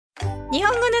日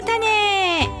本語の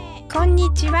種。こん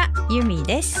にちは、ユミ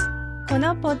です。こ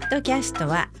のポッドキャスト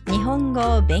は日本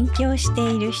語を勉強し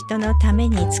ている人のため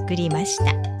に作りました。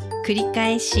繰り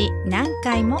返し何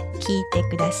回も聞いて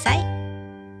ください。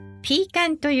ピーカ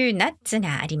ンというナッツ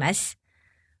があります。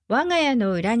我が家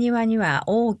の裏庭には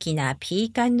大きなピ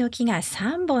ーカンの木が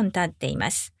3本立ってい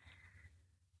ます。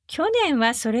去年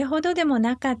はそれほどでも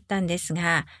なかったんです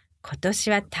が、今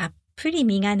年はたっぷり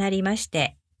実がなりまし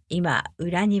て、今、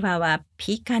裏庭は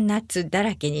ピーカンナッツだ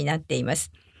らけになっていま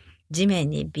す。地面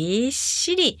にびっ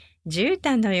しり絨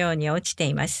毯のように落ちて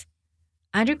います。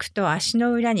歩くと足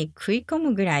の裏に食い込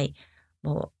むぐらい、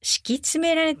もう敷き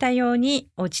詰められたように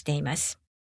落ちています。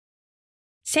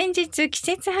先日、季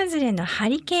節外れのハ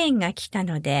リケーンが来た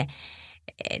ので、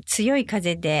強い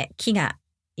風で木が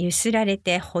揺すられ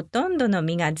てほとんどの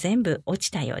実が全部落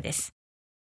ちたようです。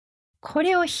こ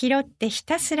れを拾ってひ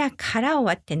たすら殻を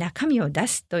割って中身を出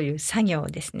すという作業を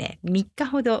ですね、3日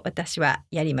ほど私は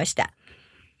やりました。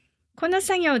この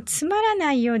作業つまら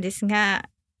ないようですが、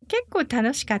結構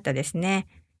楽しかったですね。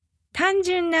単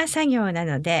純な作業な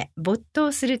ので、没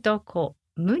頭すると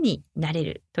無になれ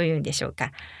るというんでしょう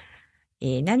か。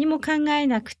何も考え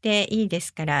なくていいで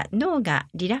すから脳が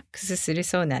リラックスする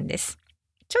そうなんです。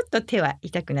ちょっと手は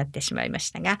痛くなってしまいま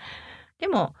したが、で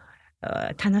も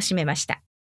楽しめました。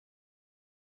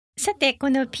さて、こ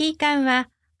のピーカンは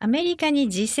アメリカに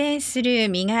自生する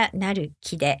実がなる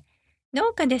木で、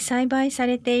農家で栽培さ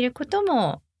れていること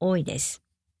も多いです。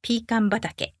ピーカン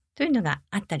畑というのが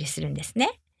あったりするんです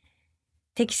ね。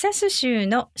テキサス州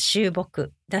の州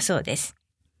木だそうです。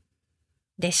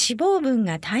で、脂肪分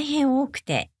が大変多く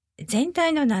て、全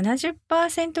体の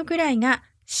 70% くらいが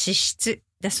脂質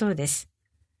だそうです。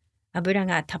油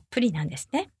がたっぷりなんです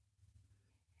ね。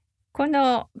こ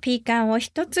のピーカンを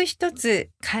一つ一つ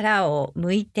殻を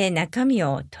剥いて中身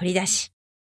を取り出し、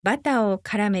バターを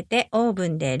絡めてオーブ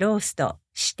ンでロースト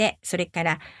して、それか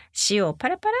ら塩をパ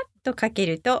ラパラっとかけ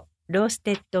るとロース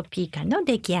テッドピーカンの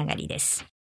出来上がりです。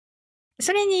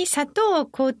それに砂糖を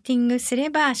コーティングすれ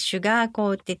ばシュガーコ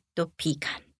ーテッドピー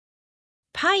カン。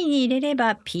パイに入れれ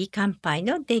ばピーカンパイ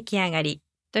の出来上がり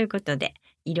ということで、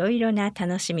いろいろな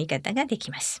楽しみ方がで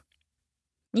きます。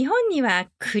日本には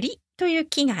栗という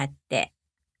木があって、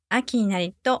秋にな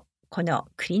るとこの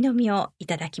栗の実をい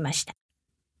ただきました。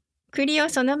栗を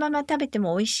そのまま食べて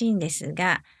も美味しいんです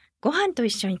が、ご飯と一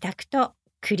緒に炊くと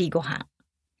栗ご飯。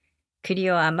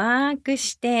栗を甘く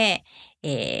して、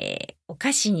お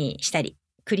菓子にしたり、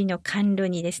栗のかんろ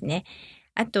にですね。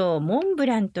あと、モンブ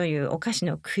ランというお菓子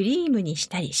のクリームにし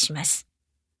たりします。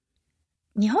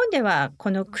日本ではこ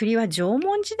の栗は縄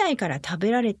文時代から食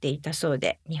べられていたそう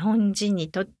で、日本人に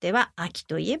とっては秋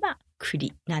といえば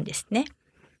栗なんですね。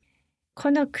こ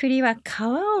の栗は皮を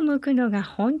剥くのが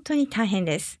本当に大変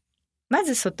です。ま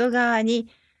ず外側に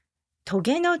ト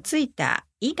ゲのついた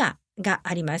イガが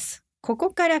あります。こ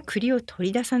こから栗を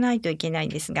取り出さないといけないん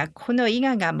ですが、このイ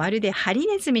ガがまるでハリ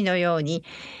ネズミのように、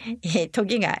ト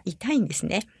ゲが痛いんです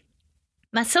ね。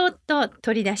そーっと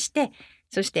取り出して、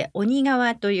そして鬼皮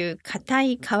という硬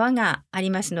い皮があ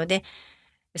りますので、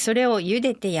それを茹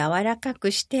でて柔らか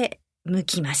くして剥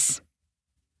きます。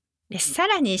で、さ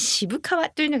らにしぶかわ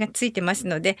というのがついてます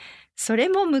ので、それ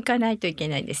も剥かないといけ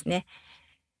ないんですね。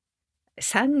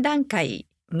3段階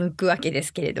剥くわけで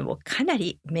すけれども、かな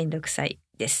りめんどくさい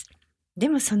です。で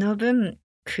もその分、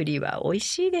栗は美味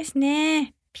しいです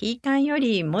ね。ピーカンよ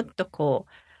りもっと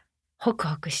ホク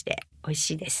ホクして美味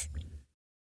しいです。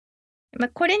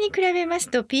これに比べます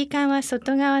と、ピーカンは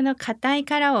外側の硬い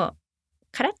殻を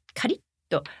カリッ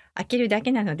と開けるだ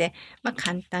けなので、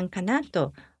簡単かな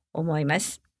と思いま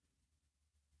す。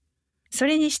そ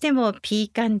れにしてもピ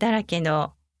ーカンだらけ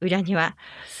の裏には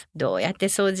どうやって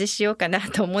掃除しようかな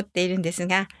と思っているんです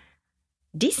が、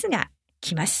リスが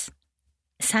来ます。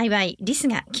幸いリス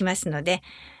が来ますので、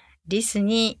リス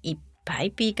にいっぱ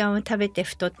いピーカンを食べて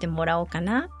太ってもらおうか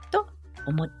なと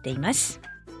思っています。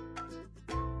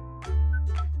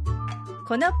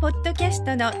このポッドキャス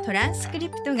トのトランスクリ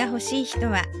プトが欲しい人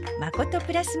はまこと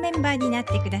プラスメンバーになっ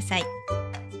てください。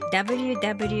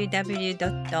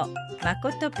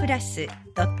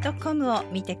www.makotoplus.com を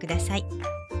見てください。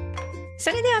そ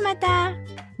れではまた。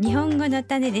日本語の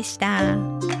種でした。